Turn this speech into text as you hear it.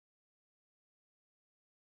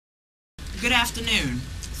Good afternoon.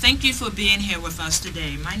 Thank you for being here with us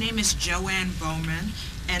today. My name is Joanne Bowman,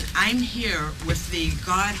 and I'm here with the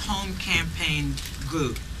Guard Home Campaign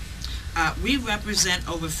group. We represent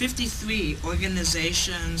over 53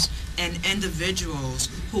 organizations and individuals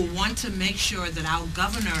who want to make sure that our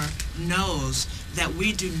governor knows that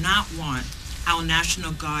we do not want our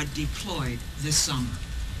National Guard deployed this summer.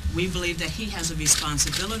 We believe that he has a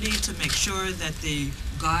responsibility to make sure that the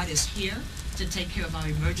Guard is here to take care of our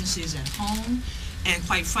emergencies at home. And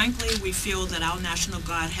quite frankly, we feel that our National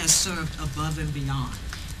Guard has served above and beyond.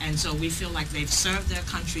 And so we feel like they've served their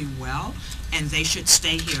country well, and they should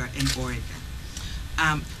stay here in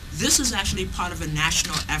Oregon. This is actually part of a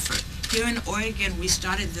national effort. Here in Oregon, we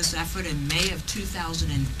started this effort in May of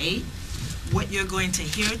 2008. What you're going to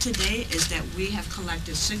hear today is that we have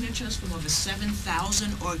collected signatures from over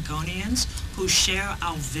 7,000 Oregonians who share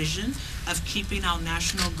our vision of keeping our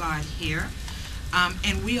National Guard here.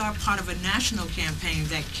 And we are part of a national campaign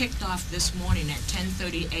that kicked off this morning at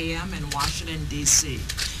 10:30 a.m. in Washington, D.C.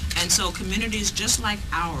 And so communities just like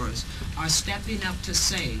ours are stepping up to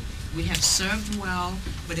say, we have served well,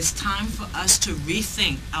 but it's time for us to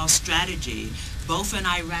rethink our strategy, both in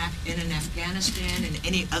Iraq and in Afghanistan and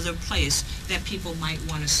any other place that people might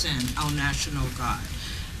want to send our National Guard.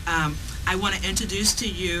 I want to introduce to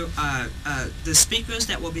you the speakers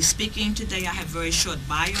that will be speaking today. I have very short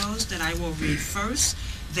bios that I will read first.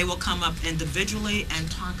 They will come up individually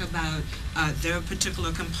and talk about their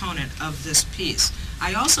particular component of this piece.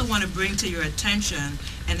 I also want to bring to your attention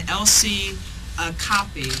an LC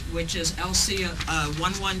copy, which is LC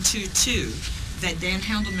 1122, that Dan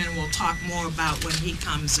Handelman will talk more about when he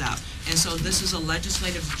comes up. And so this is a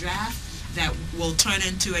legislative draft that will turn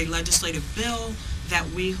into a legislative bill that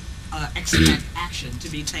we expect action to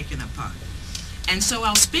be taken upon. And so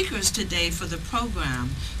our speakers today for the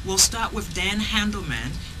program will start with Dan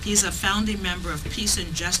Handelman. He's a founding member of Peace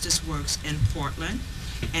and Justice Works in Portland,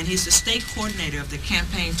 and he's the state coordinator of the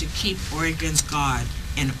campaign to keep Oregon's Guard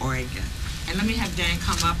in Oregon. And let me have Dan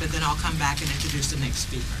come up, and then I'll come back and introduce the next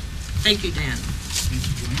speaker. Thank you, Dan. Thank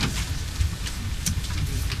you, Joanne.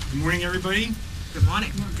 Good morning, everybody. Good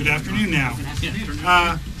morning. Good afternoon now. Good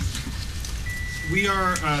afternoon. We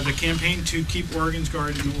are the campaign to keep Oregon's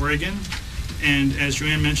Guard in Oregon, and as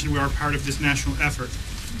Joanne mentioned, we are part of this national effort.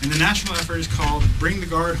 And the national effort is called Bring the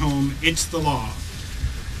Guard Home, It's the Law.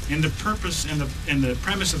 And the purpose and the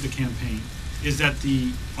premise of the campaign is that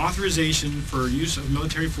the authorization for use of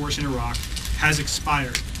military force in Iraq has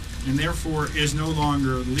expired, and therefore is no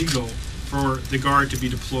longer legal for the Guard to be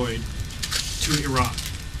deployed to Iraq.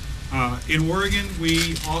 In Oregon,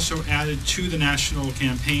 we also added to the national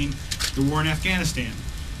campaign the war in Afghanistan,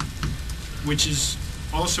 which is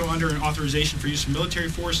also under an authorization for use of military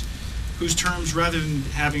force, whose terms, rather than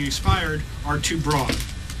having expired, are too broad.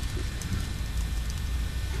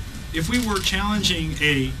 If we were challenging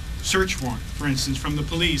a search warrant, for instance, from the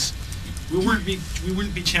police, we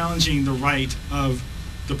wouldn't be challenging the right of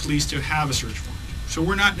the police to have a search warrant. So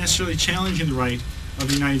we're not necessarily challenging the right of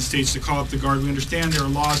the United States to call up the Guard. We understand there are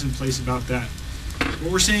laws in place about that.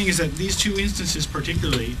 What we're saying is that these two instances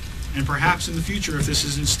particularly, and perhaps in the future if this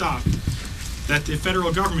isn't stopped, that the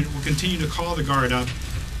federal government will continue to call the Guard up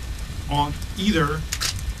on either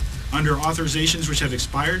under authorizations which have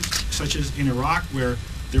expired, such as in Iraq, where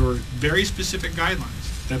there were very specific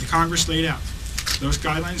guidelines that the Congress laid out. Those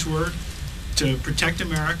guidelines were to protect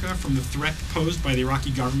America from the threat posed by the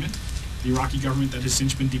Iraqi government that has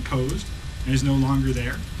since been deposed and is no longer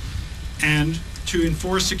there, and to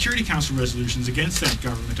enforce Security Council resolutions against that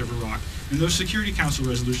government of Iraq. And those Security Council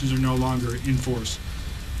resolutions are no longer in force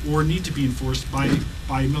or need to be enforced by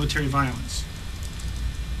military violence.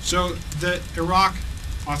 So the Iraq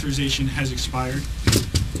authorization has expired,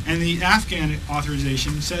 and the Afghan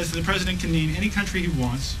authorization says that the president can name any country he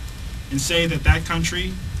wants and say that that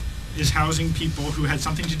country is housing people who had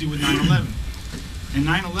something to do with 9/11. And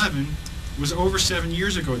 9/11 was over 7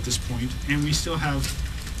 years ago at this point, and we still have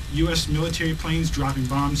U.S. military planes dropping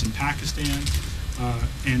bombs in Pakistan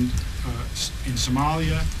and in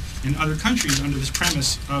Somalia and other countries under this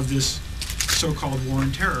premise of this so-called war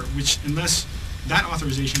on terror, which, unless that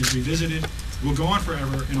authorization is revisited, will go on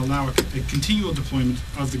forever and allow a continual deployment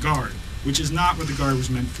of the Guard, which is not what the Guard was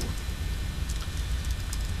meant for.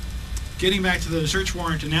 Getting back to the search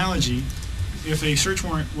warrant analogy, if a search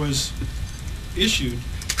warrant was issued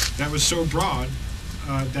that was so broad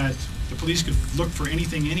that the police could look for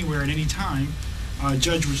anything, anywhere, at any time, a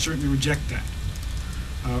judge would certainly reject that.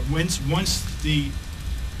 Once the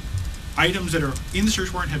items that are in the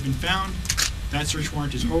search warrant have been found, that search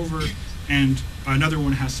warrant is over, and another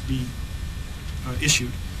one has to be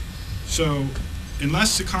issued. So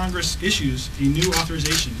unless the Congress issues a new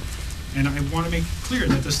authorization, and I want to make clear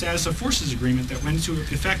that the status of forces agreement that went into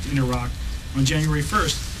effect in Iraq on January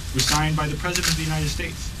 1st was signed by the President of the United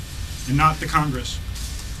States and not the Congress.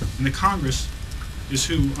 And the Congress is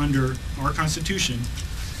who, under our Constitution,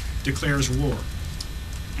 declares war.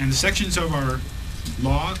 And the sections of our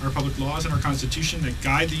law, our public laws and our Constitution that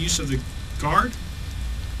guide the use of the Guard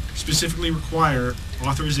specifically require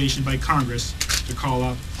authorization by Congress to call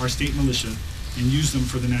up our state militia and use them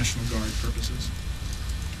for the National Guard purposes.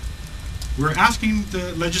 We're asking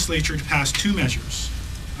the legislature to pass two measures.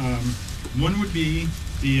 One would be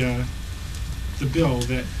the bill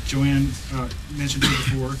that Joanne mentioned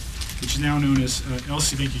before, which is now known as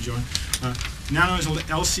LC. Thank you, Joanne. Now known as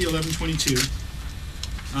LC 1122,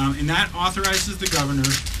 and that authorizes the governor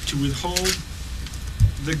to withhold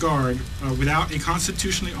the Guard without a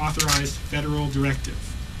constitutionally authorized federal directive.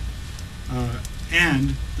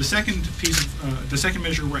 And the second the second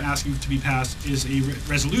measure we're asking to be passed is a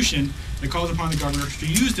resolution that calls upon the governor to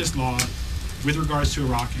use this law with regards to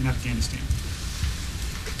Iraq and Afghanistan.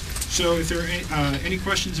 So if there are any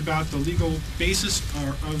questions about the legal basis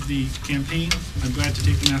of the campaign, I'm glad to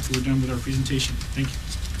take them after we're done with our presentation. Thank you.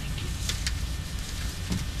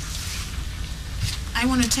 I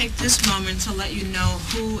want to take this moment to let you know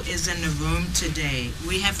who is in the room today.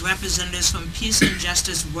 We have representatives from Peace and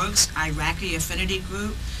Justice Works Iraqi Affinity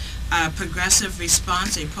Group, Progressive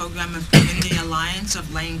Response, a program of Community Alliance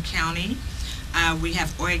of Lane County. We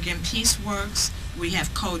have Oregon Peace Works. We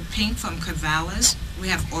have Code Pink from Corvallis. We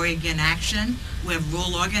have Oregon Action. We have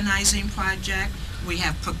Rural Organizing Project. We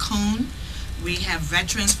have Pacoon. We have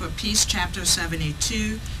Veterans for Peace Chapter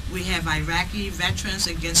 72. We have Iraqi Veterans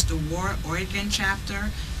Against the War Oregon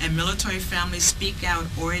Chapter, and Military Families Speak Out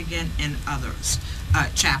Oregon and others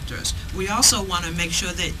chapters. We also want to make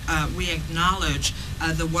sure that we acknowledge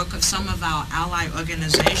the work of some of our ally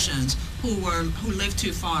organizations who live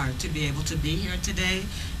too far to be able to be here today,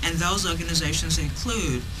 and those organizations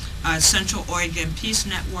include Central Oregon Peace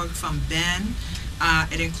Network from Ben.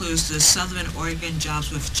 It includes the Southern Oregon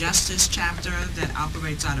Jobs with Justice chapter that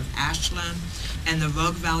operates out of Ashland, and the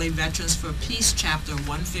Rogue Valley Veterans for Peace chapter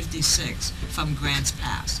 156 from Grants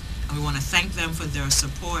Pass. And we want to thank them for their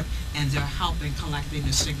support and their help in collecting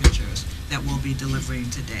the signatures that we'll be delivering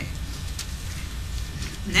today.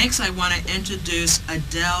 Next, I want to introduce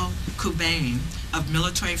Adele Kubain of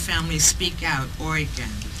Military Families Speak Out Oregon.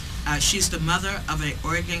 She's the mother of an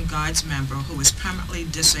Oregon Guards member who is permanently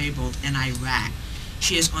disabled in Iraq.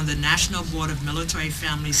 She is on the National Board of Military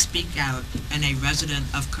Families Speak Out and a resident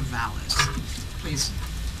of Corvallis. Please,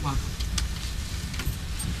 welcome.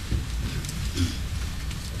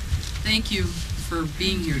 Thank you for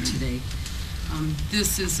being here today.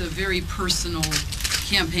 This is a very personal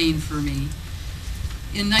campaign for me.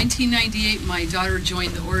 In 1998, my daughter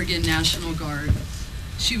joined the Oregon National Guard.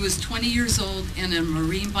 She was 20 years old in a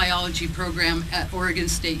marine biology program at Oregon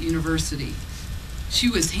State University. She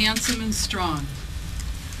was handsome and strong.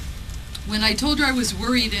 When I told her I was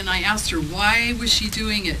worried and I asked her why was she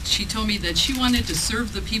doing it, she told me that she wanted to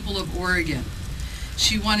serve the people of Oregon.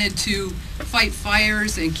 She wanted to fight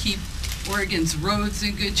fires and keep Oregon's roads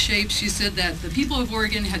in good shape. She said that the people of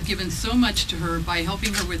Oregon had given so much to her by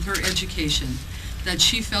helping her with her education that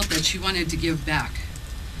she felt that she wanted to give back.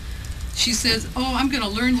 She says, oh, I'm going to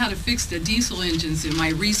learn how to fix the diesel engines in my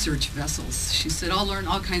research vessels. She said, I'll learn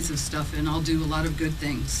all kinds of stuff and I'll do a lot of good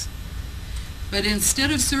things. But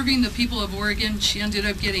instead of serving the people of Oregon, she ended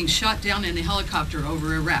up getting shot down in a helicopter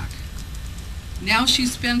over Iraq. Now she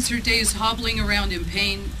spends her days hobbling around in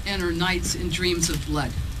pain and her nights in dreams of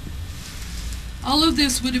blood. All of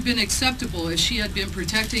this would have been acceptable if she had been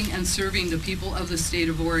protecting and serving the people of the state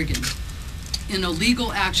of Oregon in a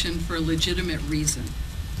legal action for a legitimate reason.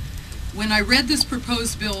 When I read this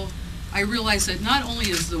proposed bill, I realized that not only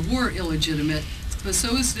is the war illegitimate, but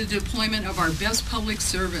so is the deployment of our best public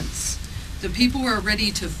servants, the people who are ready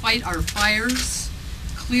to fight our fires,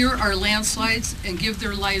 clear our landslides, and give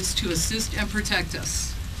their lives to assist and protect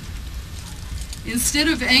us. Instead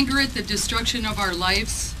of anger at the destruction of our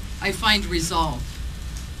lives, I find resolve.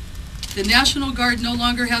 The National Guard no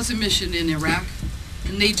longer has a mission in Iraq,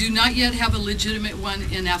 and they do not yet have a legitimate one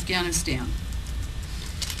in Afghanistan.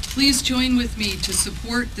 Please join with me to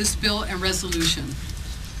support this bill and resolution.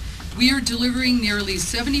 We are delivering nearly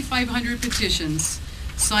 7,500 petitions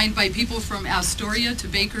signed by people from Astoria to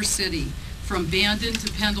Baker City, from Bandon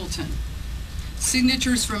to Pendleton.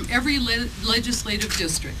 Signatures from every legislative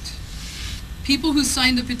district. People who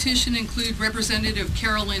signed the petition include Representative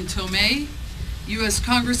Carolyn Tomei, U.S.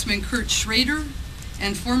 Congressman Kurt Schrader,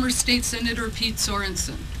 and former State Senator Pete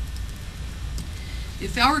Sorensen.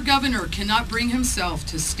 If our governor cannot bring himself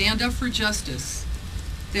to stand up for justice,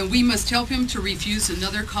 then we must help him to refuse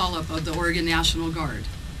another call-up of the Oregon National Guard.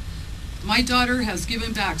 My daughter has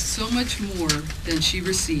given back so much more than she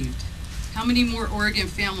received. How many more Oregon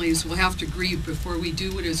families will have to grieve before we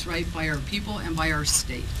do what is right by our people and by our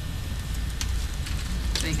state?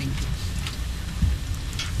 Thank you.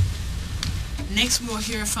 Next, we'll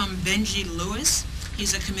hear from Benji Lewis.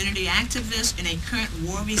 He's a community activist and a current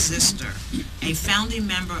war resister, a founding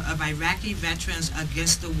member of Iraqi Veterans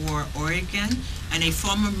Against the War Oregon, and a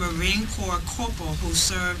former Marine Corps corporal who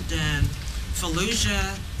served in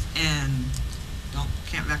Fallujah and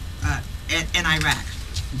in Iraq.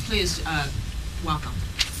 Please welcome.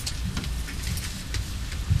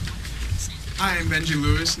 Hi, I'm Benji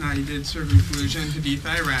Lewis, and I did serve in Fallujah and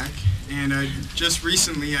Haditha, Iraq. And just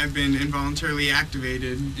recently, I've been involuntarily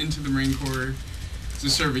activated into the Marine Corps to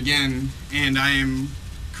serve again. And I am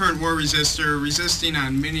current war resister, resisting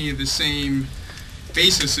on many of the same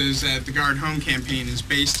bases that the Guard Home campaign is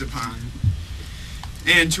based upon.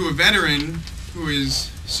 And to a veteran who is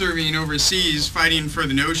serving overseas, fighting for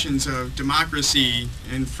the notions of democracy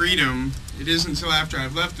and freedom, it isn't until after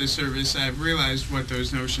I've left the service I've realized what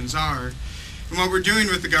those notions are. And what we're doing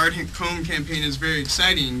with the Guard Home campaign is very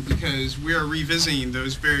exciting because we are revisiting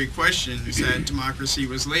those very questions that democracy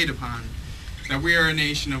was laid upon. That we are a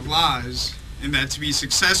nation of laws, and that to be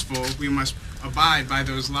successful, we must abide by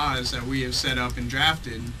those laws that we have set up and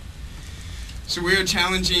drafted. So we are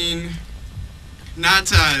challenging not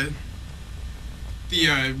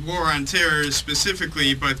the war on terror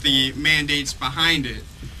specifically, but the mandates behind it.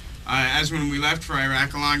 As when we left for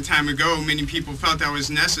Iraq a long time ago, many people felt that was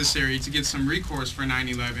necessary to get some recourse for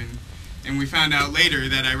 9/11, and we found out later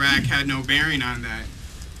that Iraq had no bearing on that.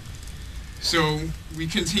 So we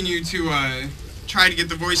continue to try to get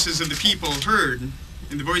the voices of the people heard,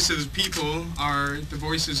 and the voices of the people are the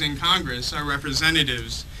voices in Congress, our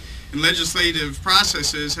representatives. And legislative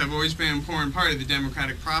processes have always been an important part of the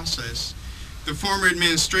democratic process. The former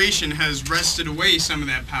administration has wrested away some of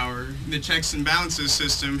that power. The checks and balances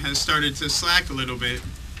system has started to slack a little bit,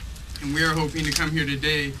 and we are hoping to come here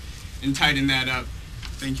today and tighten that up.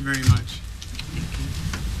 Thank you very much.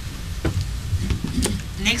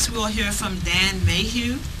 Next, we'll hear from Dan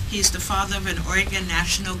Mayhew. He's the father of an Oregon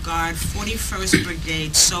National Guard 41st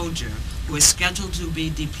Brigade soldier who is scheduled to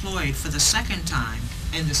be deployed for the second time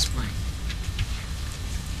in the spring.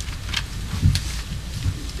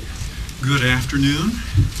 Good afternoon.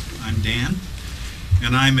 I'm Dan,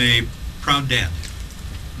 and I'm a proud dad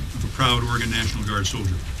of a proud Oregon National Guard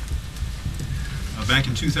soldier. Back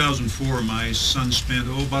in 2004, my son spent,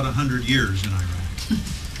 about 100 years in Iraq,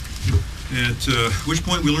 at which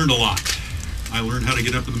point we learned a lot. I learned how to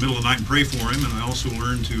get up in the middle of the night and pray for him, and I also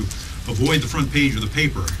learned to avoid the front page of the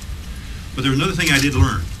paper. But there was another thing I did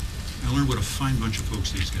learn. I learned what a fine bunch of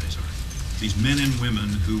folks these guys are. These men and women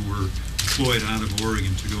who were deployed out of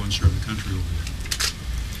Oregon to go and serve the country over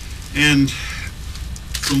there. And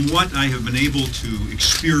from what I have been able to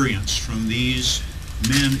experience from these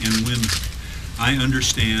men and women, I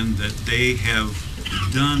understand that they have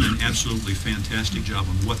done an absolutely fantastic job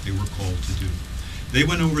on what they were called to do. They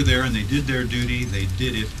went over there and they did their duty. They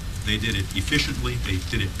did it efficiently. They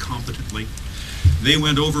did it competently. They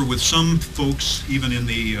went over with some folks, even in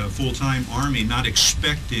the full-time Army, not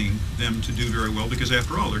expecting them to do very well because,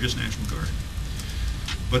 after all, they're just National Guard.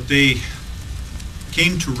 But they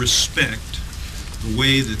came to respect the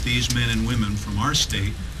way that these men and women from our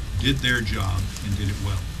state did their job and did it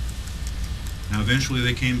well. Now, eventually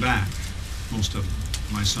they came back, most of them.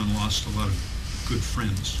 My son lost a lot of good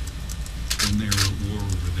friends when they were at war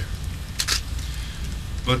over there.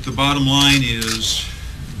 But the bottom line is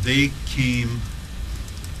they came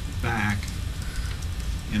back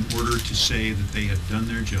in order to say that they had done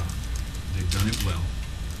their job. They'd done it well.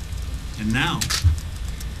 And now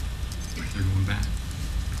they're going back.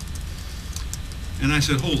 And I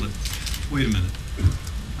said, hold it. Wait a minute.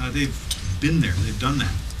 They've been there. They've done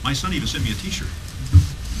that. My son even sent me a t-shirt.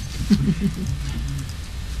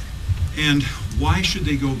 And why should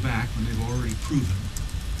they go back when they've already proven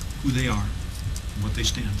who they are and what they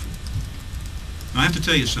stand for? Now, I have to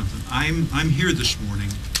tell you something. I'm here this morning,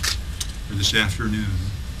 or this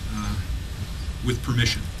afternoon, with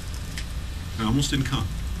permission. I almost didn't come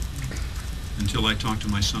until I talked to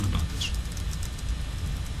my son about this.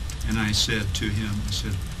 And I said to him,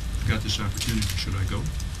 I've got this opportunity. Should I go?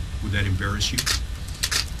 Would that embarrass you?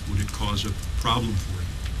 Would it cause a problem for you?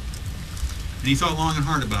 And he thought long and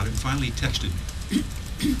hard about it, and finally he texted me.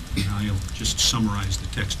 And I'll just summarize the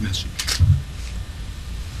text message.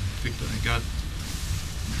 I got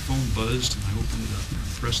my phone buzzed, and I opened it up and I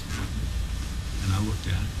pressed the button. And I looked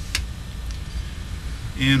at it.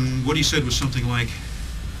 And what he said was something like,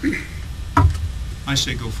 I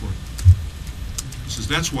say go for it. He says,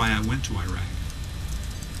 that's why I went to Iraq,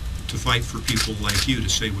 to fight for people like you to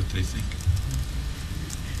say what they think.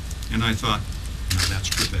 And I thought, now that's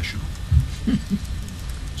professional.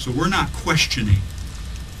 So we're not questioning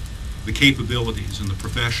the capabilities and the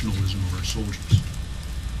professionalism of our soldiers.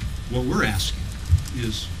 What we're asking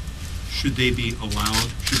is, should they be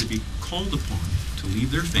allowed, should they be called upon to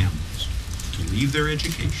leave their families, to leave their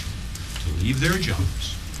education, to leave their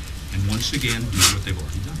jobs, and once again do what they've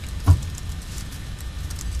already done?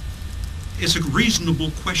 It's a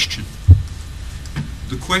reasonable question.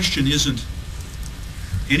 The question isn't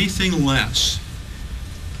anything less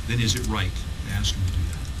than is it right to ask them to do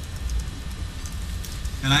that.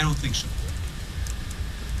 And I don't think so.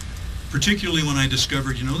 Particularly when I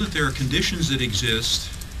discovered, that there are conditions that exist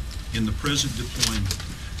in the present deployment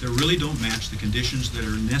that really don't match the conditions that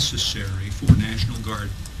are necessary for National Guard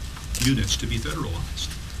units to be federalized.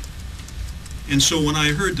 And so when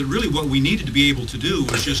I heard that really what we needed to be able to do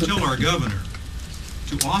was just tell our governor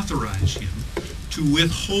to authorize him to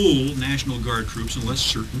withhold National Guard troops unless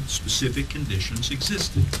certain specific conditions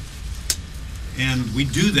existed. And we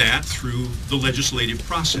do that through the legislative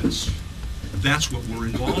process. That's what we're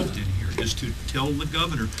involved in here, is to tell the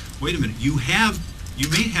governor, wait a minute, you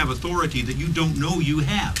may have authority that you don't know you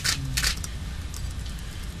have.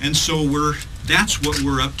 And so that's what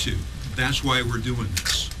we're up to. That's why we're doing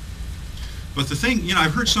this. But the thing,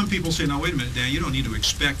 I've heard some people say, now wait a minute, Dan, you don't need to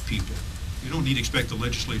expect people. You don't need to expect the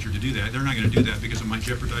legislature to do that. They're not going to do that because it might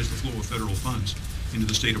jeopardize the flow of federal funds into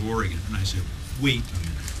the state of Oregon. And I said, wait a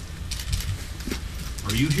minute.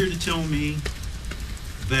 Are you here to tell me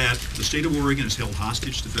that the state of Oregon is held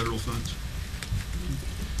hostage to federal funds?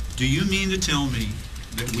 Do you mean to tell me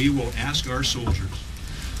that we will ask our soldiers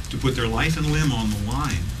to put their life and limb on the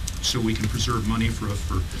line so we can preserve money for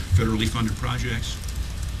federally funded projects?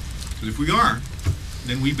 Because if we are,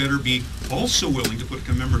 then we better be also willing to put a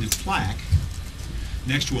commemorative plaque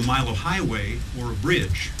next to a mile of highway or a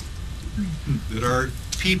bridge that our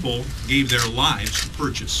people gave their lives to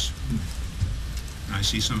purchase. And I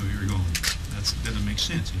see some of you are going, that doesn't make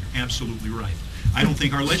sense. And you're absolutely right. I don't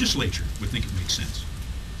think our legislature would think it makes sense.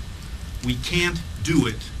 We can't do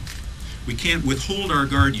it. We can't withhold our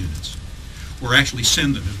Guard units, or actually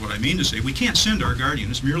send them, is what I mean to say. We can't send our Guard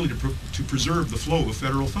units merely to preserve the flow of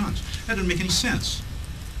federal funds. That doesn't make any sense.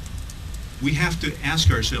 We have to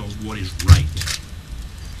ask ourselves what is right.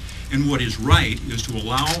 And what is right is to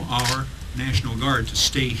allow our National Guard to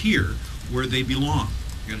stay here where they belong.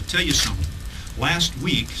 I got to tell you something. Last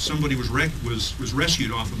week, somebody was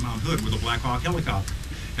rescued off of Mount Hood with a Black Hawk helicopter.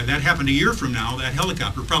 Had that happened a year from now, that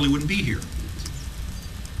helicopter probably wouldn't be here.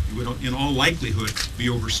 It would, in all likelihood, be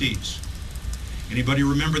overseas. Anybody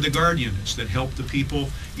remember the Guard units that helped the people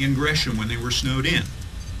in Gresham when they were snowed in?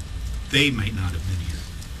 They might not have been here.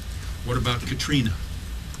 What about Katrina?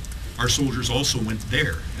 Our soldiers also went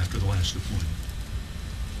there after the last deployment.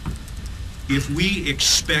 If we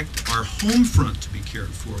expect our home front to be cared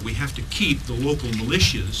for, we have to keep the local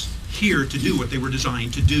militias here to do what they were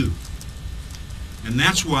designed to do. And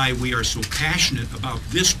that's why we are so passionate about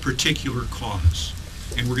this particular cause.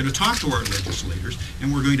 And we're going to talk to our legislators,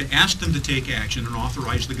 and we're going to ask them to take action and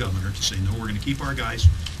authorize the governor to say, no, we're going to keep our guys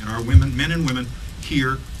and our women, men and women,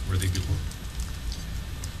 here where they belong.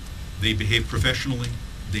 They behaved professionally.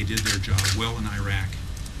 They did their job well in Iraq.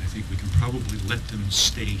 I think we can probably let them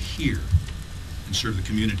stay here and serve the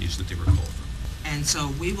communities that they were called from. And so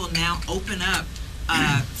we will now open up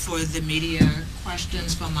for the media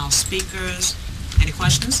questions from our speakers. Any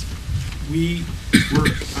questions? We were,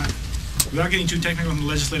 without getting too technical in the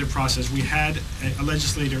legislative process, we had a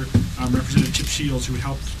legislator, Representative Chip Shields, who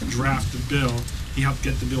helped draft the bill. He helped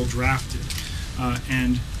get the bill drafted.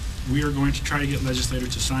 And we are going to try to get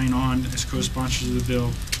legislators to sign on as co-sponsors of the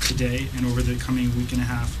bill today and over the coming week and a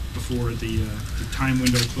half before the time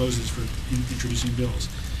window closes for introducing bills.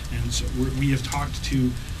 And so we have talked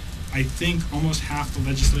to, I think, almost half the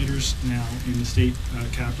legislators now in the state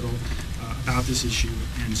capitol about this issue,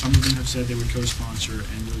 and some of them have said they would co-sponsor,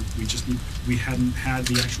 and we hadn't had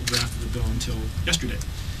the actual draft of the bill until yesterday.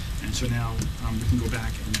 And so now we can go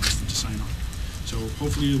back and ask them to sign on. So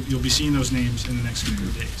hopefully you'll be seeing those names in the next couple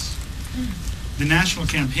of days. The national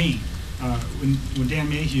campaign, when Dan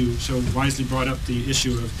Mayhew so wisely brought up the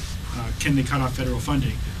issue of can they cut off federal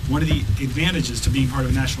funding, one of the advantages to being part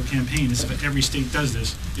of a national campaign is if every state does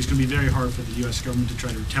this, it's going to be very hard for the U.S. government to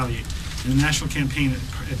try to retaliate. And the national campaign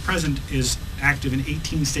at present is active in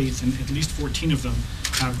 18 states, and at least 14 of them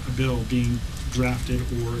have a bill being drafted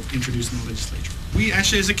or introduced in the legislature. We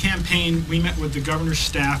actually, as a campaign, we met with the governor's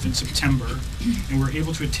staff in September, and were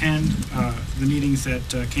able to attend the meetings that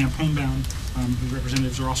Camp Homebound, whose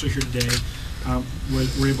representatives are also here today,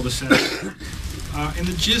 were able to set up. And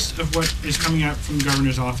the gist of what is coming out from the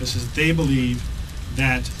governor's office is they believe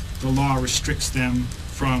that the law restricts them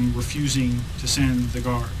from refusing to send the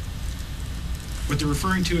Guard. What they're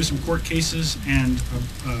referring to is some court cases and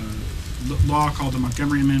a law called the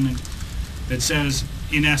Montgomery Amendment that says,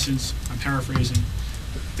 in essence, I'm paraphrasing,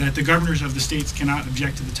 that the governors of the states cannot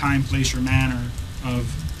object to the time, place, or manner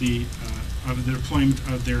of the deployment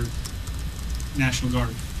of their National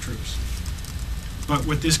Guard troops. But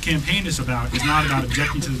what this campaign is about is not about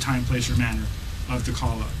objecting to the time, place, or manner of the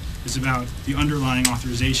call-up. It's about the underlying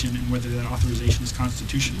authorization and whether that authorization is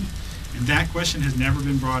constitutional. And that question has never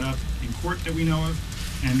been brought up in court that we know of,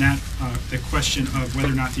 and that the question of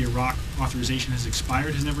whether or not the Iraq authorization has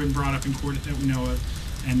expired has never been brought up in court that we know of,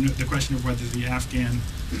 and the question of whether the Afghan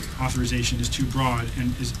authorization is too broad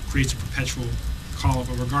and creates a perpetual call-up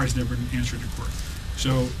of Guard has never been answered in court.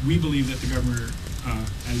 So we believe that the governor,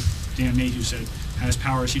 as Dan Mayhew said, has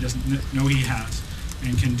powers he doesn't know he has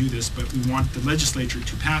and can do this, but we want the legislature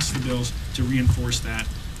to pass the bills to reinforce that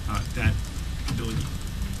ability.